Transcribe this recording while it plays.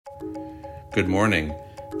Good morning.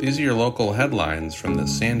 These are your local headlines from the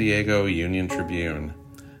San Diego Union Tribune.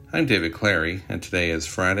 I'm David Clary, and today is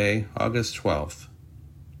Friday, August 12th.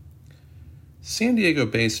 San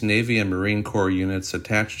Diego-based Navy and Marine Corps units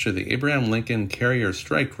attached to the Abraham Lincoln Carrier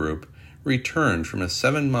Strike Group returned from a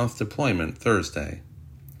 7-month deployment Thursday.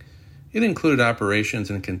 It included operations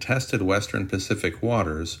in contested Western Pacific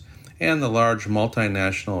waters and the large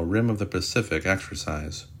multinational Rim of the Pacific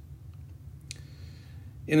exercise.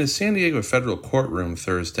 In a San Diego federal courtroom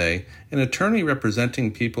Thursday, an attorney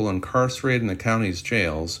representing people incarcerated in the county's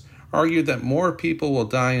jails argued that more people will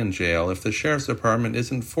die in jail if the sheriff's department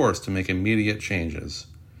isn't forced to make immediate changes.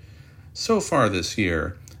 So far this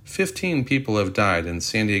year, 15 people have died in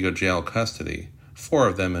San Diego jail custody, 4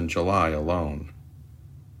 of them in July alone.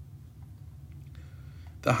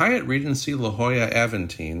 The Hyatt Regency La Jolla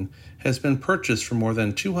Aventine has been purchased for more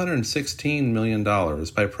than $216 million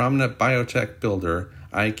by prominent biotech builder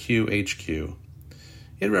IQHQ.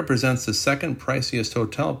 It represents the second priciest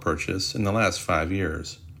hotel purchase in the last 5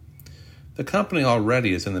 years. The company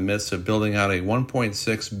already is in the midst of building out a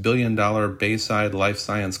 $1.6 billion Bayside Life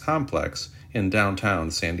Science complex in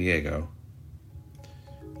downtown San Diego.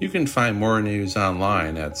 You can find more news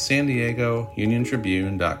online at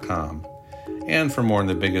SanDiegoUnionTribune.com. And for more on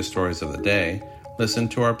the biggest stories of the day, listen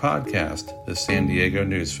to our podcast, The San Diego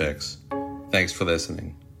News Fix. Thanks for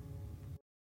listening.